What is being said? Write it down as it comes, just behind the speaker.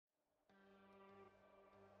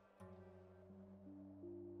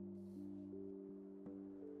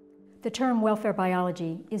The term welfare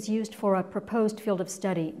biology is used for a proposed field of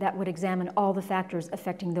study that would examine all the factors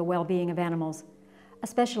affecting the well-being of animals,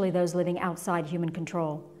 especially those living outside human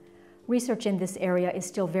control. Research in this area is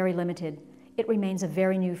still very limited. It remains a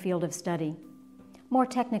very new field of study. More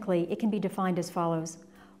technically, it can be defined as follows.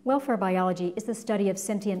 Welfare biology is the study of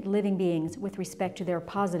sentient living beings with respect to their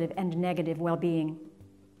positive and negative well-being.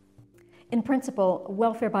 In principle,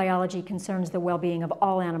 welfare biology concerns the well-being of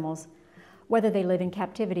all animals, whether they live in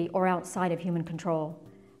captivity or outside of human control.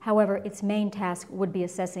 However, its main task would be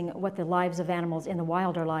assessing what the lives of animals in the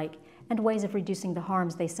wild are like and ways of reducing the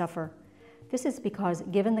harms they suffer. This is because,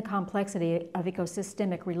 given the complexity of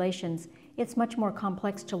ecosystemic relations, it's much more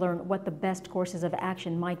complex to learn what the best courses of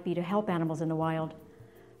action might be to help animals in the wild.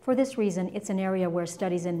 For this reason, it's an area where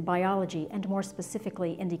studies in biology, and more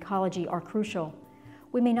specifically in ecology, are crucial.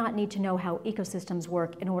 We may not need to know how ecosystems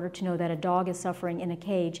work in order to know that a dog is suffering in a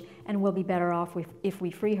cage and will be better off if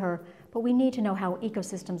we free her, but we need to know how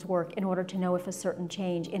ecosystems work in order to know if a certain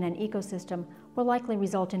change in an ecosystem will likely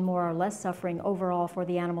result in more or less suffering overall for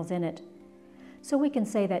the animals in it. So we can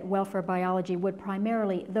say that welfare biology would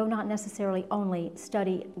primarily, though not necessarily only,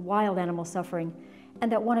 study wild animal suffering,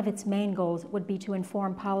 and that one of its main goals would be to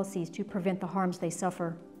inform policies to prevent the harms they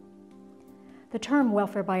suffer. The term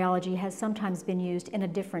welfare biology has sometimes been used in a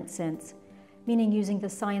different sense, meaning using the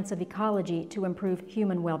science of ecology to improve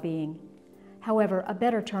human well-being. However, a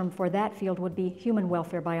better term for that field would be human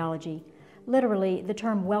welfare biology. Literally, the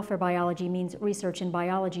term welfare biology means research in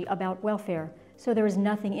biology about welfare, so there is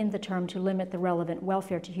nothing in the term to limit the relevant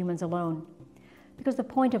welfare to humans alone. Because the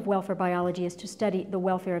point of welfare biology is to study the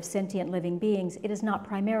welfare of sentient living beings, it is not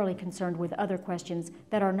primarily concerned with other questions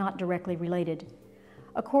that are not directly related.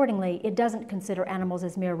 Accordingly, it doesn't consider animals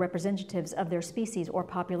as mere representatives of their species or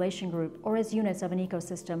population group, or as units of an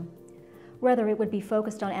ecosystem. Rather, it would be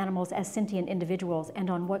focused on animals as sentient individuals and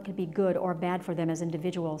on what could be good or bad for them as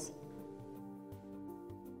individuals.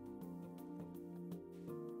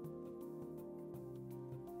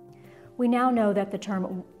 We now know that the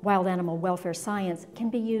term wild animal welfare science can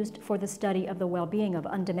be used for the study of the well-being of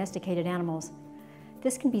undomesticated animals.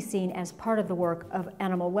 This can be seen as part of the work of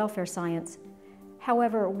animal welfare science.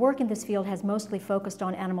 However, work in this field has mostly focused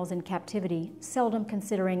on animals in captivity, seldom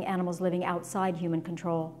considering animals living outside human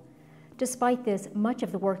control. Despite this, much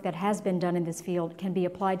of the work that has been done in this field can be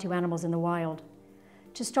applied to animals in the wild.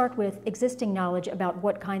 To start with, existing knowledge about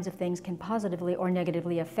what kinds of things can positively or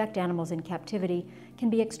negatively affect animals in captivity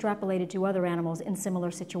can be extrapolated to other animals in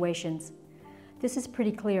similar situations. This is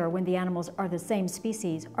pretty clear when the animals are the same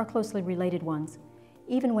species or closely related ones.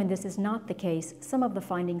 Even when this is not the case, some of the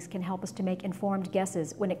findings can help us to make informed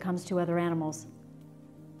guesses when it comes to other animals.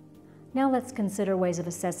 Now let's consider ways of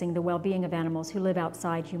assessing the well-being of animals who live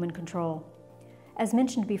outside human control. As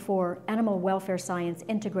mentioned before, animal welfare science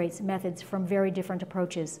integrates methods from very different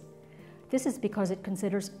approaches. This is because it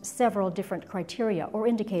considers several different criteria or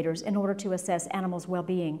indicators in order to assess animals'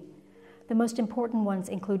 well-being. The most important ones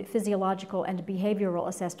include physiological and behavioral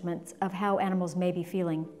assessments of how animals may be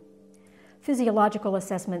feeling. Physiological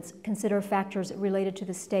assessments consider factors related to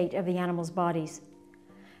the state of the animals' bodies.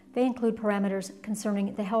 They include parameters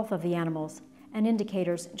concerning the health of the animals and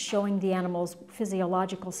indicators showing the animals'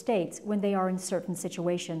 physiological states when they are in certain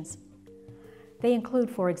situations. They include,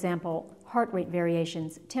 for example, heart rate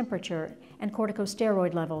variations, temperature, and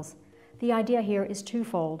corticosteroid levels. The idea here is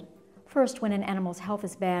twofold. First, when an animal's health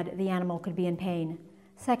is bad, the animal could be in pain.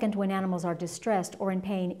 Second, when animals are distressed or in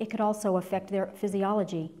pain, it could also affect their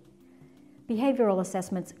physiology. Behavioral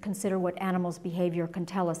assessments consider what animals' behavior can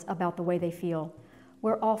tell us about the way they feel.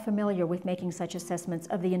 We're all familiar with making such assessments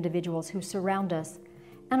of the individuals who surround us.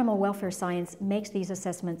 Animal welfare science makes these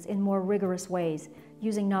assessments in more rigorous ways,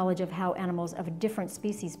 using knowledge of how animals of different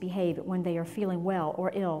species behave when they are feeling well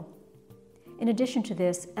or ill. In addition to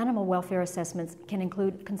this, animal welfare assessments can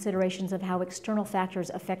include considerations of how external factors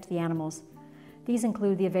affect the animals. These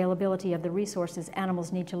include the availability of the resources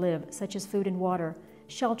animals need to live, such as food and water,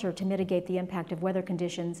 shelter to mitigate the impact of weather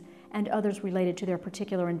conditions, and others related to their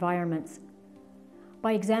particular environments.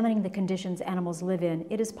 By examining the conditions animals live in,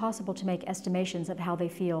 it is possible to make estimations of how they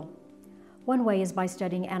feel. One way is by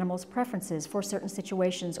studying animals' preferences for certain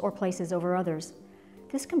situations or places over others.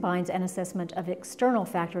 This combines an assessment of external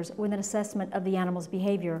factors with an assessment of the animal's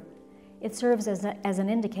behavior. It serves as an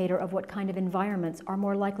indicator of what kind of environments are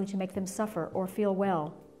more likely to make them suffer or feel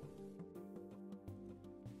well.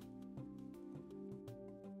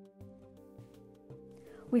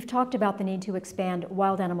 We've talked about the need to expand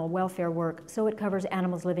wild animal welfare work so it covers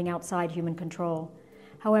animals living outside human control.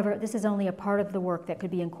 However, this is only a part of the work that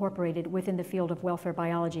could be incorporated within the field of welfare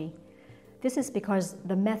biology. This is because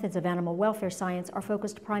the methods of animal welfare science are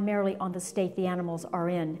focused primarily on the state the animals are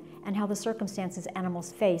in and how the circumstances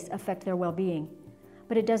animals face affect their well-being.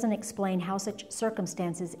 But it doesn't explain how such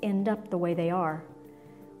circumstances end up the way they are.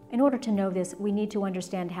 In order to know this, we need to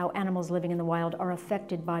understand how animals living in the wild are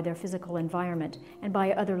affected by their physical environment and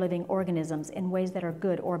by other living organisms in ways that are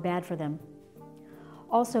good or bad for them.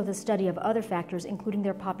 Also, the study of other factors, including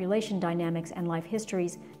their population dynamics and life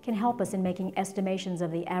histories, can help us in making estimations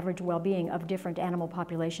of the average well-being of different animal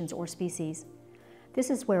populations or species. This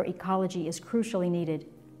is where ecology is crucially needed.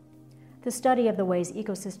 The study of the ways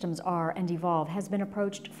ecosystems are and evolve has been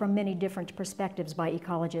approached from many different perspectives by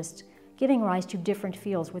ecologists, giving rise to different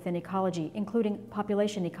fields within ecology, including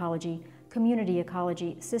population ecology, community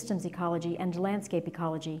ecology, systems ecology, and landscape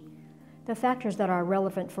ecology. The factors that are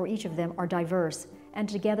relevant for each of them are diverse, and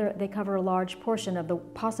together they cover a large portion of the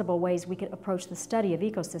possible ways we could approach the study of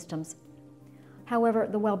ecosystems. However,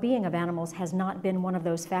 the well-being of animals has not been one of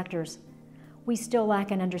those factors. We still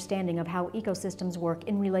lack an understanding of how ecosystems work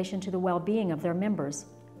in relation to the well-being of their members.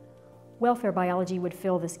 Welfare biology would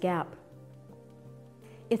fill this gap.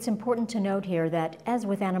 It's important to note here that, as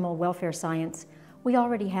with animal welfare science, we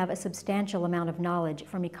already have a substantial amount of knowledge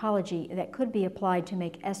from ecology that could be applied to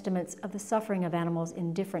make estimates of the suffering of animals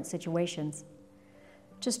in different situations.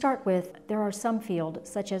 To start with, there are some fields,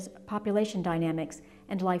 such as population dynamics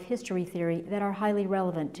and life history theory, that are highly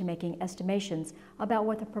relevant to making estimations about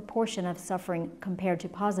what the proportion of suffering compared to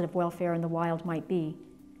positive welfare in the wild might be.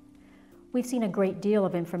 We've seen a great deal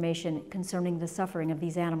of information concerning the suffering of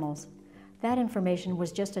these animals. That information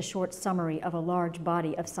was just a short summary of a large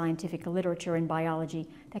body of scientific literature in biology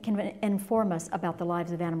that can inform us about the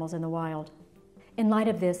lives of animals in the wild. In light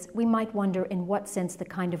of this, we might wonder in what sense the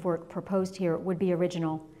kind of work proposed here would be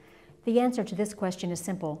original. The answer to this question is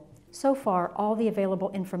simple. So far, all the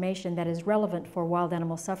available information that is relevant for wild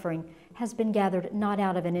animal suffering has been gathered not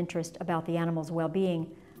out of an interest about the animal's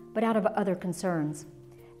well-being, but out of other concerns.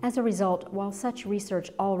 As a result, while such research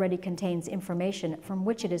already contains information from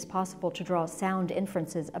which it is possible to draw sound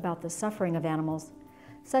inferences about the suffering of animals,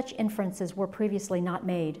 such inferences were previously not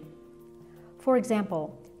made. For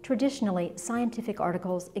example, traditionally, scientific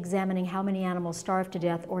articles examining how many animals starve to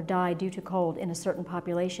death or die due to cold in a certain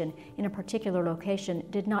population in a particular location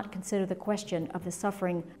did not consider the question of the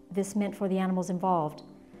suffering this meant for the animals involved.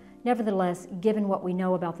 Nevertheless, given what we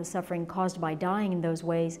know about the suffering caused by dying in those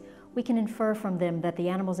ways, we can infer from them that the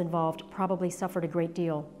animals involved probably suffered a great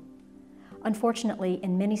deal. Unfortunately,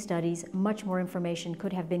 in many studies, much more information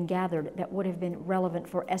could have been gathered that would have been relevant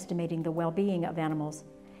for estimating the well-being of animals,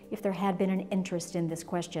 if there had been an interest in this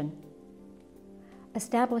question.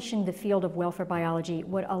 Establishing the field of welfare biology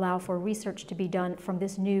would allow for research to be done from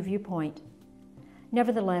this new viewpoint.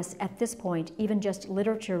 Nevertheless, at this point, even just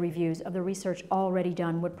literature reviews of the research already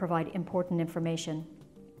done would provide important information.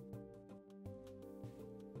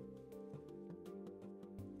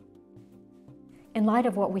 In light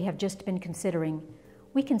of what we have just been considering,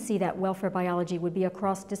 we can see that welfare biology would be a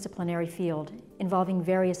cross-disciplinary field involving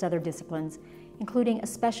various other disciplines, including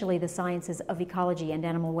especially the sciences of ecology and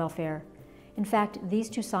animal welfare. In fact, these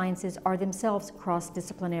two sciences are themselves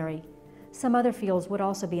cross-disciplinary. Some other fields would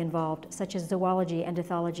also be involved, such as zoology and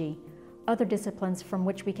ethology. Other disciplines from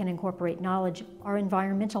which we can incorporate knowledge are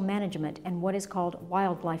environmental management and what is called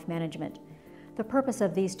wildlife management. The purpose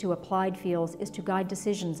of these two applied fields is to guide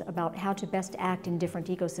decisions about how to best act in different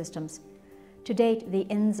ecosystems. To date, the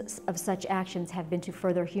ends of such actions have been to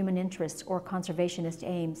further human interests or conservationist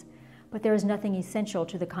aims, but there is nothing essential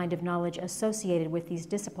to the kind of knowledge associated with these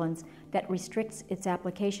disciplines that restricts its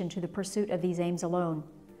application to the pursuit of these aims alone.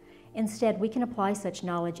 Instead, we can apply such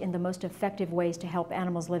knowledge in the most effective ways to help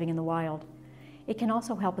animals living in the wild. It can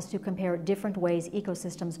also help us to compare different ways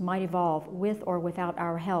ecosystems might evolve with or without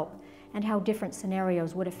our help, and how different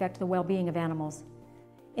scenarios would affect the well-being of animals.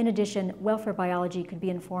 In addition, welfare biology could be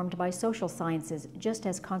informed by social sciences, just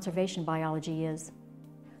as conservation biology is.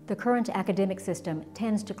 The current academic system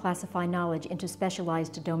tends to classify knowledge into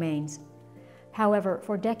specialized domains. However,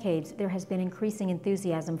 for decades, there has been increasing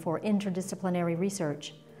enthusiasm for interdisciplinary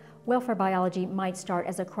research. Welfare biology might start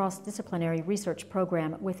as a cross-disciplinary research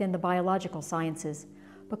program within the biological sciences,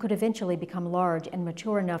 but could eventually become large and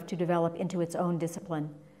mature enough to develop into its own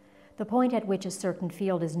discipline. The point at which a certain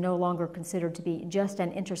field is no longer considered to be just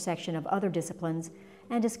an intersection of other disciplines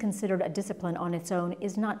and is considered a discipline on its own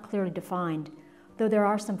is not clearly defined, though there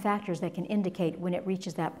are some factors that can indicate when it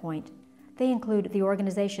reaches that point. They include the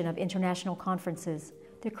organization of international conferences,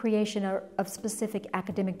 the creation of specific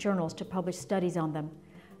academic journals to publish studies on them,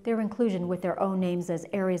 their inclusion with their own names as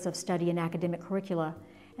areas of study in academic curricula,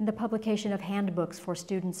 and the publication of handbooks for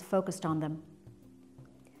students focused on them.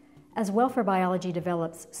 As welfare biology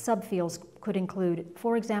develops, subfields could include,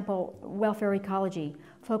 for example, welfare ecology,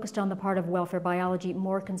 focused on the part of welfare biology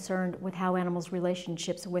more concerned with how animals'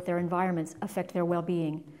 relationships with their environments affect their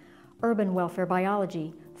well-being. Urban welfare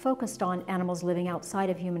biology, focused on animals living outside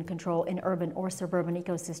of human control in urban or suburban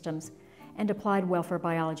ecosystems. And applied welfare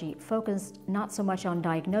biology, focused not so much on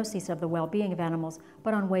diagnosis of the well-being of animals,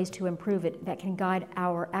 but on ways to improve it that can guide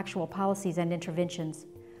our actual policies and interventions.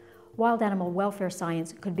 Wild animal welfare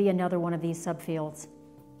science could be another one of these subfields.